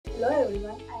Hello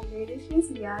everyone, I'm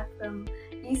Vedhashree here from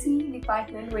EC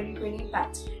Department 2020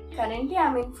 batch. Currently,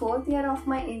 I'm in 4th year of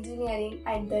my engineering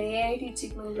at the IIT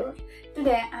Chikmagalur.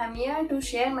 Today, I'm here to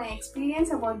share my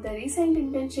experience about the recent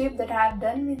internship that I have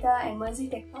done with the Emertxe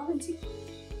technology.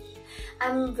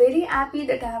 I'm very happy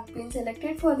that I have been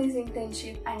selected for this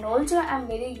internship, and also I'm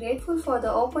very grateful for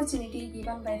the opportunity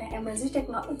given by the Emertxe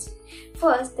technology.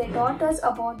 First, they taught us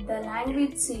about the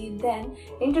language C, then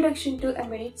Introduction to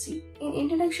Embedded C. In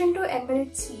Introduction to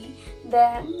Embedded C,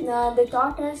 they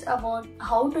taught us about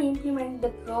how to implement the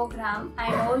program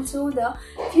and also the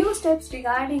few steps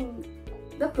regarding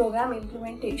the program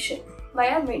implementation by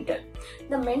our mentor.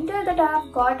 The mentor that I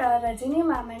have got are Rajini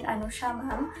ma'am and Anusha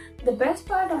ma'am. The best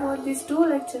part about these two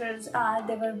lecturers are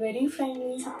they were very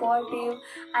friendly, supportive,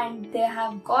 and they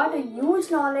have got a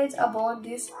huge knowledge about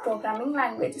these programming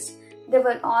languages. They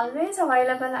were always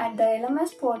available at the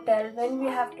LMS portal when we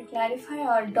have to clarify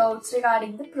our doubts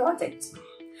regarding the projects.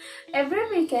 Every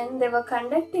weekend, they were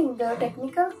conducting the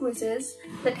technical quizzes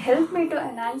that helped me to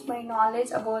enhance my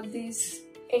knowledge about this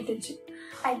internship.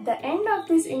 At the end of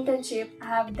this internship, I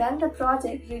have done the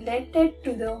project related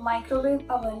to the microwave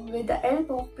oven with the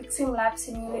help of PiximLab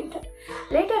simulator.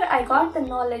 Later, I got the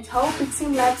knowledge how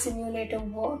PiximLab simulator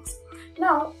works.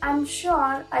 Now, I'm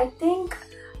sure I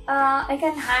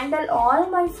can handle all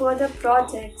my further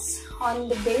projects on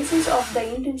the basis of the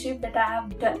internship that I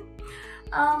have done.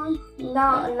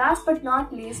 Now, last but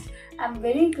not least, I'm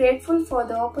very grateful for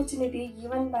the opportunity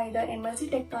given by the Emertxe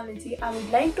technology. I would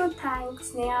like to thank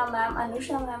Sneha ma'am,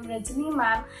 Anusha ma'am, Rajini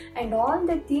ma'am, and all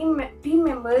the team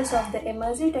members of the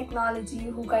Emertxe technology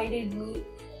who guided me.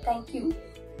 Thank you.